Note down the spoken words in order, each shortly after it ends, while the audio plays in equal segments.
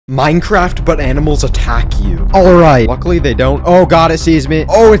Minecraft, but animals attack you. Alright. Luckily, they don't. Oh, God, it sees me.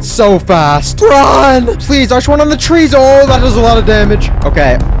 Oh, it's so fast. Run! Please, I just went on the trees. Oh, that does a lot of damage.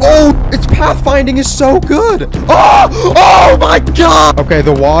 Okay. Oh, its pathfinding is so good. Oh! Oh, my God! Okay,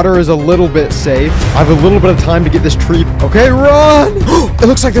 the water is a little bit safe. I have a little bit of time to get this tree. Okay, run! It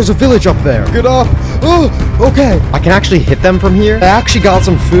looks like there's a village up there. Get up. Oh, okay. I can actually hit them from here. I actually got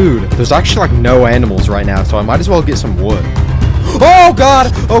some food. There's actually, like, no animals right now, so I might as well get some wood. Oh,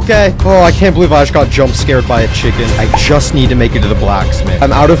 God! Okay. Oh, I can't believe I just got jump scared by a chicken. I just need to make it to the blacksmith.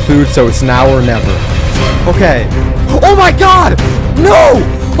 I'm out of food, so it's now or never. Okay. Oh, my God! No!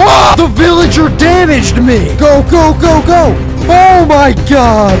 Ah! The villager damaged me! Go, go, go, go! Oh, my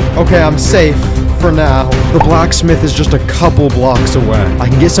God! Okay, I'm safe for now. The blacksmith is just a couple blocks away. I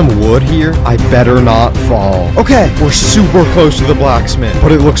can get some wood here. I better not fall. Okay, we're super close to the blacksmith,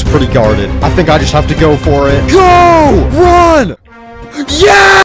 but it looks pretty guarded. I think I just have to go for it. Go! Run! Yeah!